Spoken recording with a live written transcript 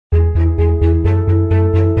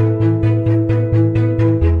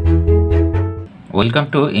Welcome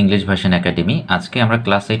to English version academy. আজকে আমরা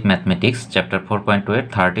class 8 mathematics chapter 4.2 এর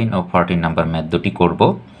 13 ও 14 নাম্বার ম্যাথ দুটি করব।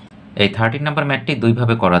 এই 13 নাম্বার ম্যাথটি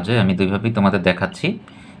দুইভাবে করা যায়, আমি দুইভাবেই তোমাদের দেখাচ্ছি।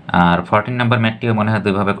 আর 14 নাম্বার ম্যাথটিও মনে হয়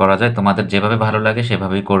দুইভাবে করা যায়, তোমাদের যেভাবে ভালো লাগে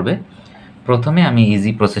সেভাবেই করবে। প্রথমে আমি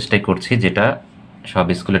ইজি প্রসেসটাই করছি, যেটা সব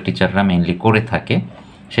স্কুলের টিচাররা মেইনলি করে থাকে।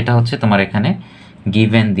 সেটা হচ্ছে তোমার এখানে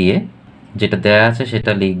গিভেন দিয়ে যেটা দেয়া আছে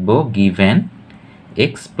সেটা লিখবো given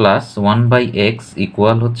x plus 1/x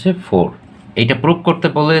equal হচ্ছে 4। এইটা প্রুভ করতে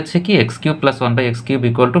বলেছে কি x cube plus 1/x cube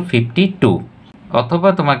equal to 52, অথবা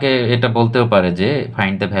তোমাকে এটা বলতেও পারে যে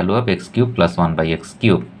find the value of x cube plus 1/x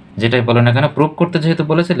cube. যেটাই বলো না কেন, প্রুভ করতে যেহেতু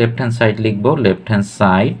বলেছে লেফট হ্যান্ড সাইড লিখবো left hand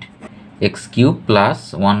side x cube plus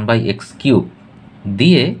 1/x cube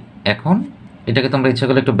দিয়ে এখন এটাকে তোমরা ইচ্ছা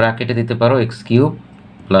করলে একটু ব্র্যাকেটে দিতে পারো, x কিউব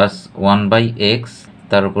প্লাস 1/x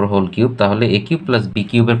তার উপর হোল কিউব। তাহলে a কিউব প্লাস b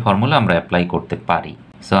কিউবের ফর্মুলা আমরা অ্যাপ্লাই করতে পারি।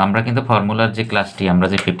 সো আমরা কিন্তু ফর্মুলার যে ক্লাসটি, আমরা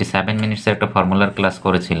যে 57 মিনিটসের একটা ফর্মুলার ক্লাস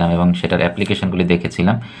করেছিলাম এবং সেটার অ্যাপ্লিকেশনগুলি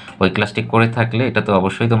দেখেছিলাম, ওই ক্লাসটি করে থাকলে এটা তো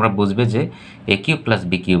অবশ্যই তোমরা বুঝবে যে a কিউব প্লাস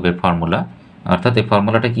b কিউবের ফর্মুলা, অর্থাৎ এই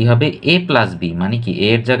ফর্মুলাটা কি হবে, a প্লাস b মানে কি a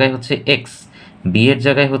এর জায়গায় হচ্ছে x, b এর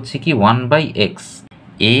জায়গায় হচ্ছে কি 1/x,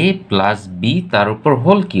 a প্লাস b তার উপর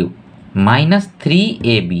whole cube minus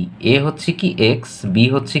 3ab, a হচ্ছে কি x, b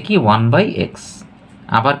হচ্ছে কি 1/x,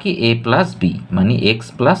 আবার কি a প্লাস b মানে x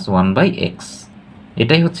প্লাস 1/x।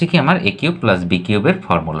 এটাই হচ্ছে কি আমার a কিউব প্লাস b কিউবের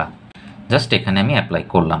ফর্মুলা। জাস্ট এখানে আমি অ্যাপ্লাই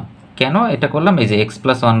করলাম। কেন এটা করলাম, এই যে x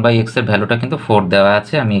প্লাস 1/x এর ভ্যালুটা কিন্তু 4 দেওয়া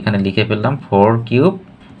আছে, আমি এখানে লিখে ফেললাম 4 কিউব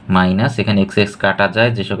মাইনাস, এখানে x x কাটা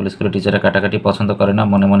যায়, যে সকল স্কুলের টিচাররা কাটাকাটি পছন্দ করে না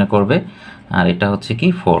মনে মনে করবে, আর এটা হচ্ছে কি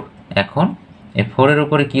 4। এখন এই 4 এর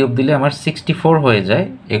উপরে কিউব দিলে আমার 64 হয়ে যায়।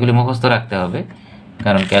 এগুলি মুখস্থ রাখতে হবে,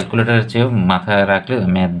 কারণ ক্যালকুলেটরের চেয়েও মাথায় রাখলে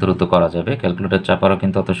ম্যাথ দ্রুত করা যাবে। ক্যালকুলেটর চাপারও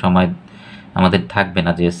কিন্তু অত সময় আমাদের থাকবে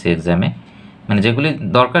না JSC এক্সামে, মানে যেগুলি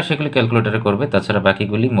দরকার সেগুলি ক্যালকুলেটরে করবে, তাছাড়া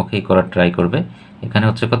বাকিগুলি মুখেই করার ট্রাই করবে। এখানে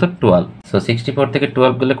হচ্ছে কত 12, সো 64 থেকে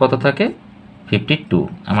 12 গেলে কত থাকে 52।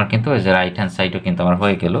 আমার কিন্তু ওই যে রাইট হ্যান্ড সাইডও কিন্তু আমার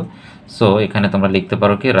হয়ে গেল। সো এখানে তোমরা লিখতে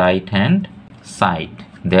পারো কি right hand side,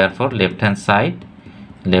 therefore left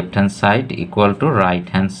hand side equal to right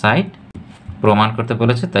hand side. প্রমাণ করতে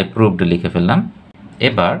বলেছে তাই প্রুভড লিখে ফেললাম।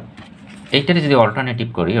 এবার এইটারে যদি অল্টারনেটিভ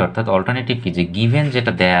করি, অর্থাৎ অল্টারনেটিভ কি, যে গিভেন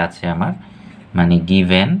যেটা দেয়া আছে আমার, মানে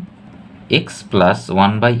গিভেন x প্লাস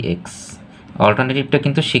 1/x, অল্টারনেটিভটা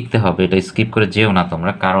কিন্তু শিখতে হবে, এটা স্কিপ করে যেও না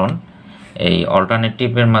তোমরা, কারণ এই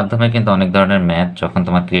অল্টারনেটিভের মাধ্যমে কিন্তু অনেক ধরনের ম্যাথ যখন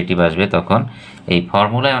তোমার ক্রিয়েটিভ আসবে তখন এই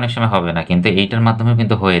ফর্মুলায় অনেক সময় হবে না, কিন্তু এইটার মাধ্যমে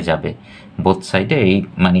কিন্তু হয়ে যাবে বোথ সাইডে। এই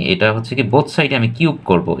মানে এটা হচ্ছে কি বোথ সাইডে আমি কিউব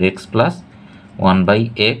করব x প্লাস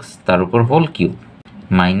 1/x তার উপর whole cube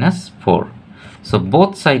minus 4। So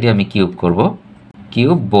both সাইডে আমি কিউব করব,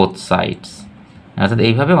 কিউব বোথ সাইডস, অর্থাৎ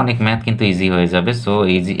এইভাবে অনেক ম্যাথ কিন্তু ইজি হয়ে যাবে। সো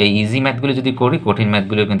এই ইজি ম্যাথগুলো যদি করি, কঠিন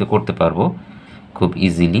ম্যাথগুলো কিন্তু করতে পারবো খুব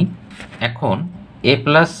ইজিলি। এখন a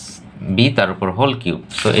প্লাস b তার উপর হোল কিউব,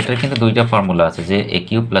 সো এটার কিন্তু দুইটা ফর্মুলা আছে, যে a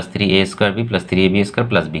cube plus 3a square b plus 3ab square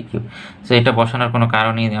plus b cube. So এটা বসানোর কোনো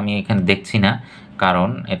কারণই আমি এখানে দেখছি না, কারণ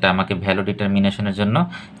এটা আমাকে ভ্যালু ডিটারমিনেশনের জন্য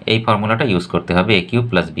এই ফর্মুলাটা ইউজ করতে হবে a cube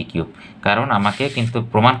plus b cube, কারণ আমাকে কিন্তু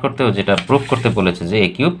প্রমাণ করতেও যেটা প্রুভ করতে বলেছে যে a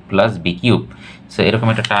cube plus b cube. So এরকম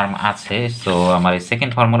একটা টার্ম আছে, সো আমার এই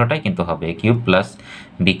সেকেন্ড ফর্মুলাটাই কিন্তু হবে a cube plus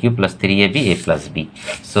b cube plus 3ab a plus b।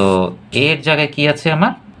 So a এর জায়গায় কি আছে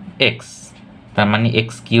আমার x, তার মানে x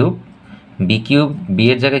cube, b cube, b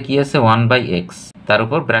এর জায়গায় কি আছে 1/x, তার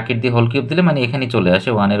উপর ব্র্যাকেট দিয়ে হোল কিউব দিলে মানে এখানে চলে আসে,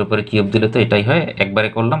 1 এর উপরে কিউব দিলে তো এটাই হয়। একবারে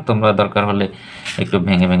করলাম, তোমরা দরকার হলে একটু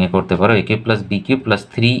ভেঙে ভেঙে করতে পারো। a cube plus b cube plus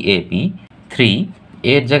 3ab, 3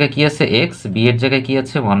 এর জায়গায় কি আছে x, b এর জায়গায় কি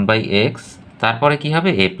আছে 1/x, তারপরে কি হবে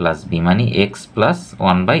a প্লাস b মানে x প্লাস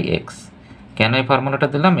 1/x। কেন এই ফর্মুলাটা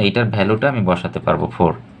দিলাম, এইটার ভ্যালুটা আমি বসাতে পারবো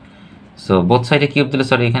 4। সো বোথ সাইডে কিউব দিলে,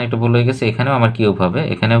 সরি এখানে একটু ভুল হয়ে গেছে, এখানেও আমার কিউব হবে,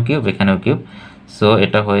 এখানেও কিউব এখানেও কিউব, সো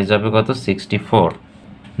এটা হয়ে যাবে কত 64।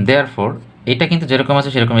 দেয়ারফর এটা কিন্তু যেরকম আছে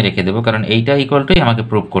সেরকমই রেখে দেবো, কারণ এইটা ইকুয়ালটাই আমাকে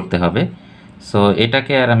প্রুভ করতে হবে। সো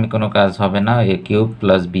এটাকে আর আমি কোনো কাজ হবে না, a cube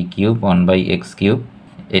plus b cube 1/x cube,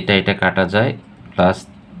 এটা কাটা যায়, প্লাস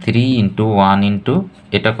 3 ইন্টু 1 ইন্টু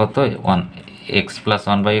এটা কত 1, x প্লাস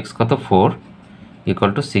 1/x কত 4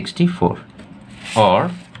 equal to 64, or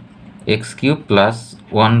x cube plus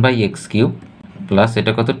 1/x cube plus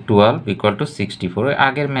এটা কত 12 ইকুয়াল টু 64।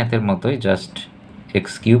 আগের ম্যাথের মতোই, just x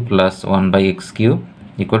cube plus 1/x cube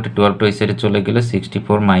equal to 12, two এই সাইডে চলে গেলে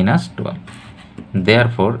 64 minus 12,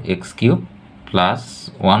 therefore x cube plus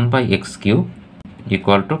 1/x cube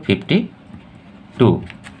equal to 52।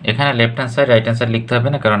 এখানে left hand side right hand side লিখতে হবে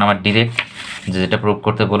না, কারণ আমার ডিরেক্ট যেটা প্রুভ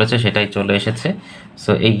করতে বলেছে সেটাই চলে এসেছে।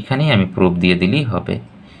 সো এইখানেই আমি প্রুভ দিয়ে দিলেই হবে।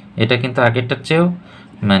 এটা কিন্তু আগেরটার চেয়েও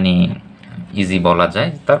মানে ইজি বলা যায়।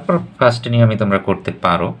 তারপর ফার্স্ট নিয়মই তোমরা করতে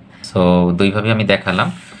পারো। সো দুইভাবে আমি দেখালাম।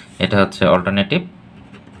 এটা হচ্ছে অল্টারনেটিভ,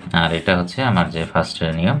 আর এটা হচ্ছে আমার যে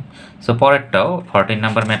ফার্স্টের নিয়ম। সো পরেরটাও 14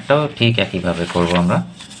 নাম্বার ম্যাথটাও ঠিক একইভাবে করব আমরা।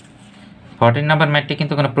 14 নাম্বার ম্যাথটি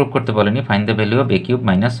কিন্তু কোনো প্রুভ করতে বলেনি, find the value of a cube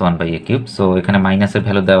minus 1/a cube. So এখানে মাইনাসের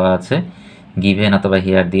ভ্যালু দেওয়া আছে, গিভেন অথবা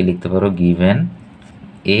হিয়ার দিয়ে লিখতে পারো given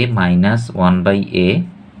a minus 1/a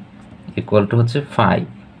equal to হচ্ছে 5।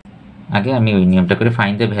 আগে আমি ওই নিয়মটা করে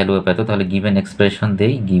ফাইন্ড দ্য ভ্যালু অফ এত, তাহলে গিভেন এক্সপ্রেশন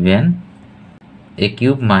দেই given a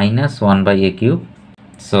cube minus 1/a cube.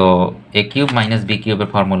 So a cube minus b কিউবের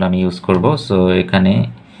ফর্মুলা আমি ইউজ করব। সো এখানে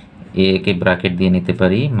a কে ব্র্যাকেট দিয়ে নিতে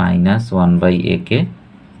পারি, মাইনাস 1/a কে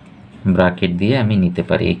ব্র্যাকেট দিয়ে আমি নিতে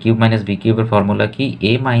পারি। a কিউব মাইনাস b কিউবের ফর্মুলা কি?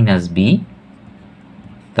 a মাইনাস b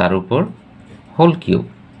তার উপর whole cube.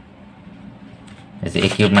 a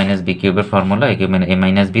cube minus b কিউবের formula a cube a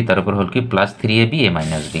minus b তার উপর whole cube plus 3ab a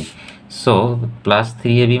minus b। So plus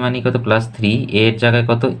 3ab মানে কত? প্লাস 3, a এর জায়গায়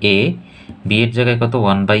কত? a, b এর জায়গায় কত?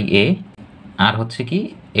 1/a, আর হচ্ছে কি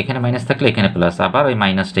এখানে মাইনাস থাকলে এখানে প্লাস, আবার ওই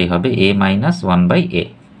মাইনাসটাই হবে a মাইনাস 1/a।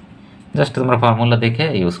 জাস্ট তোমরা ফর্মুলা দেখে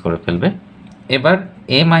ইউজ করে ফেলবে। এবার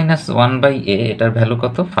a মাইনাস 1/a এটার ভ্যালু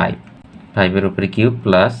কত? 5। 5 এর উপরে কিউব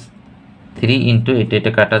প্লাস 3 ইন্টু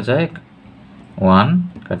এটা কাটা যায় 1,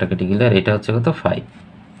 কাটাকাটি গেলে, আর এটা হচ্ছে কত? 5।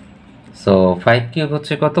 সো 5 কিউব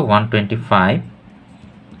হচ্ছে কত? 125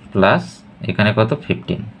 প্লাস এখানে কত?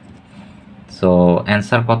 15। সো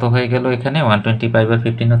অ্যান্সার কত হয়ে গেল এখানে? 125 আর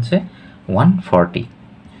 15 হচ্ছে 140।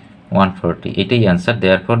 140 এটাই answer.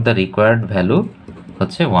 Therefore the required value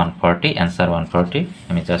হচ্ছে 140, অ্যান্সার 140।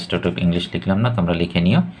 আমি জাস্ট ওটা ইংলিশ লিখলাম না, তোমরা লিখে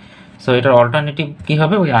নিও। সো এটার অল্টারনেটিভ কী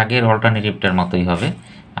হবে? ওই আগের অল্টারনেটিভটার মতোই হবে,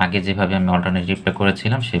 আগে যেভাবে আমি অল্টারনেটিভটা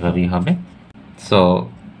করেছিলাম সেভাবেই হবে। সো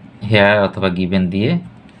হেয়ার অথবা গিভেন দিয়ে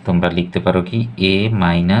তোমরা লিখতে পারো কি a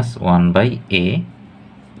minus 1/a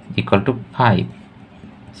equal to 5।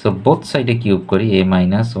 So both সাইডে কিউব করি, a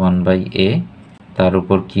মাইনাস 1/a তার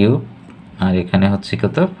উপর কিউব, আর এখানে হচ্ছে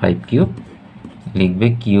কত? 5 কিউব। লিখবে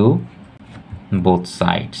কিউব বোথ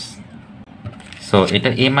সাইডস। সো এটা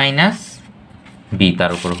a মাইনাস b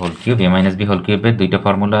তার উপর whole cube. a minus b whole কিউবের দুইটা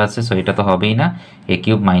ফর্মুলা আছে, সো এটা তো হবেই না। a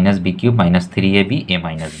cube minus b cube minus 3ab a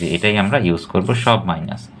minus b, এটাই আমরা ইউজ করব, সব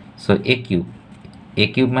মাইনাস। সো a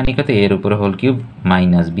কিউব মানে কত? a এর উপরে whole cube,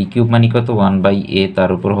 minus b cube মানে কত? 1/a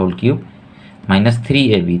তার উপর whole cube, minus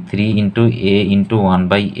 3ab, 3 into a into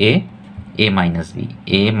 1/a a minus b,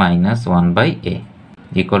 a minus 1/a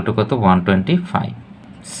equal to কত? 125।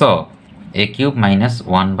 So a cube minus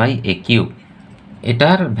 1/a cube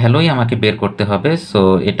এটার ভ্যালুই আমাকে বের করতে হবে। সো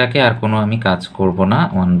এটাকে আর কোনো আমি কাজ করব না,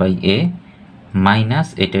 1/a মাইনাস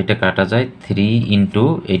এটা কাটা যায় 3 ইন্টু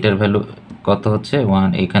এটার ভ্যালু কত হচ্ছে? 1,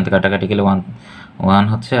 এখান থেকে কাটাকাটি গেলে 1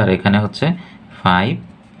 হচ্ছে, আর এখানে হচ্ছে 5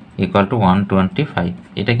 ইকুয়াল টু 125।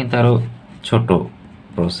 এটা কিন্তু আরও ছোট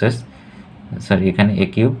প্রসেস, সরি এখানে a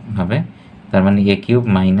কিউব হবে, তার মানে a cube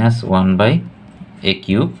minus 1/a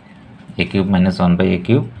cube, a cube minus 1/a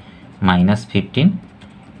cube minus 15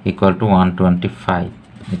 equal to 125।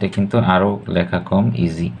 এটা কিন্তু আরও লেখা কম,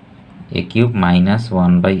 easy. a cube minus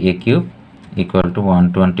 1/a cube equal to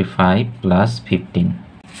 125 plus 15।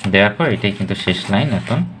 দেয়ারপর এটাই কিন্তু শেষ লাইন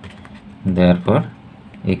এখন। দেয়ারপর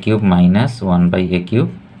a cube minus 1/a cube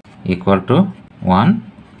equal to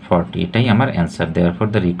 140, এটাই আমার answer. দেয়ারপর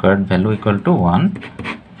the required value equal to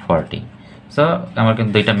 140। So আমার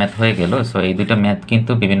কিন্তু দুইটা ম্যাথ হয়ে গেল। সো এই দুইটা ম্যাথ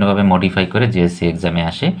কিন্তু বিভিন্নভাবে মডিফাই করে জিএসসি এক্সামে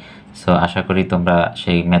আসে। সো আশা করি তোমরা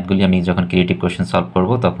সেই ম্যাথগুলি আমি যখন ক্রিয়েটিভ কোশ্চেন সলভ করব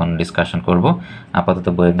তখন ডিসকাশন করব। আপাতত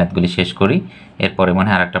বইয়ের ম্যাথগুলি শেষ করি, এরপরে মনে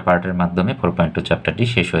হয় আরেকটা পার্টের মাধ্যমে 4.2 চ্যাপ্টারটি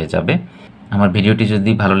শেষ হয়ে যাবে। আমার ভিডিওটি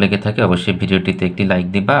যদি ভালো লেগে থাকে অবশ্যই ভিডিওটিতে একটি লাইক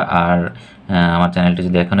দিবা, আর আমার চ্যানেলটি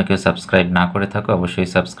যদি এখনও কেউ সাবস্ক্রাইব না করে থাকো অবশ্যই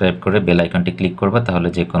সাবস্ক্রাইব করে বেল আইকনটি ক্লিক করবা, তাহলে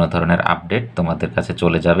যে কোনো ধরনের আপডেট তোমাদের কাছে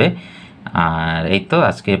চলে যাবে। আর এই তো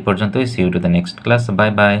আজকে এ পর্যন্তই। C you to the next class, bye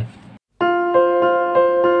bye.